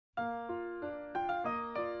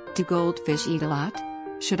Do goldfish eat a lot?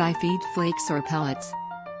 Should I feed flakes or pellets?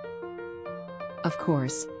 Of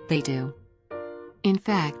course, they do. In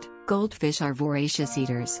fact, goldfish are voracious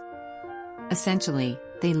eaters. Essentially,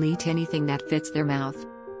 they'll eat anything that fits their mouth.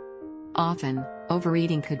 Often,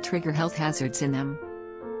 overeating could trigger health hazards in them.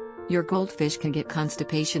 Your goldfish can get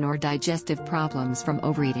constipation or digestive problems from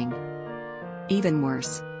overeating. Even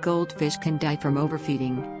worse, goldfish can die from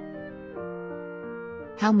overfeeding.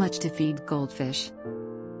 How much to feed goldfish?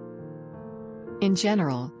 In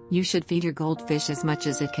general, you should feed your goldfish as much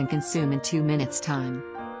as it can consume in 2 minutes' time.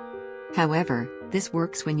 However, this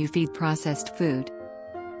works when you feed processed food,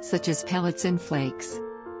 such as pellets and flakes.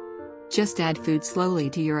 Just add food slowly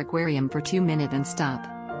to your aquarium for 2 minutes and stop.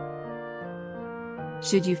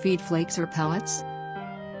 Should you feed flakes or pellets?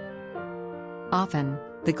 Often,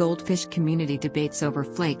 the goldfish community debates over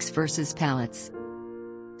flakes versus pellets.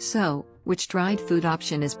 So, which dried food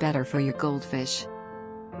option is better for your goldfish?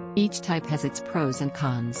 Each type has its pros and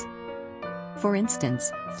cons. For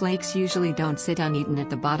instance, flakes usually don't sit uneaten at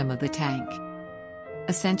the bottom of the tank.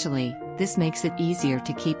 Essentially, this makes it easier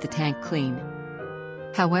to keep the tank clean.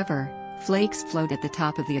 However, flakes float at the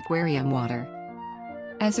top of the aquarium water.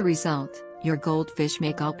 As a result, your goldfish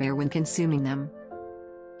may gulp air when consuming them.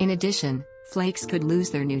 In addition, flakes could lose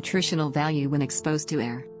their nutritional value when exposed to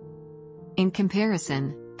air. In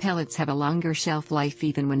comparison, pellets have a longer shelf life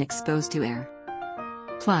even when exposed to air.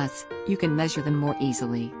 Plus, you can measure them more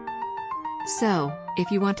easily. So,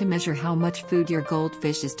 if you want to measure how much food your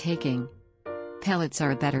goldfish is taking, pellets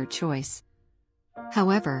are a better choice.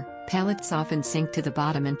 However, pellets often sink to the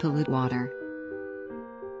bottom and pollute water.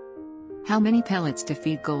 How many pellets to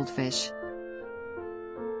feed goldfish?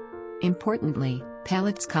 Importantly,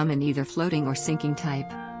 pellets come in either floating or sinking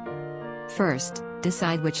type. First,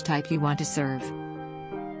 decide which type you want to serve.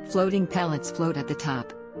 Floating pellets float at the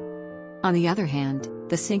top. On the other hand,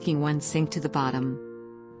 the sinking ones sink to the bottom.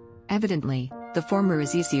 Evidently, the former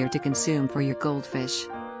is easier to consume for your goldfish.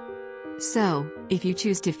 So, if you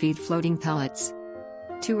choose to feed floating pellets,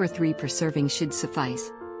 2 or 3 per serving should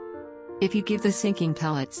suffice. If you give the sinking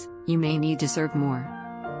pellets, you may need to serve more.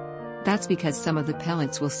 That's because some of the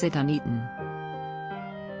pellets will sit uneaten.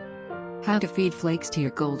 How to feed flakes to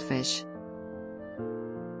your goldfish?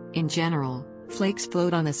 In general, flakes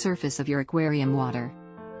float on the surface of your aquarium water.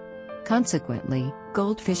 Consequently,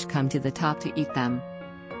 goldfish come to the top to eat them.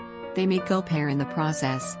 They may gulp air in the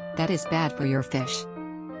process, that is bad for your fish.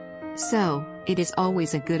 So, it is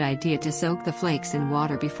always a good idea to soak the flakes in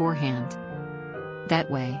water beforehand. That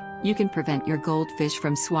way, you can prevent your goldfish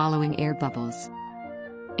from swallowing air bubbles.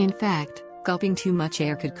 In fact, gulping too much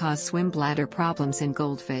air could cause swim bladder problems in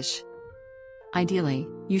goldfish. Ideally,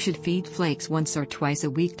 you should feed flakes once or twice a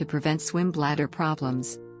week to prevent swim bladder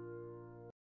problems.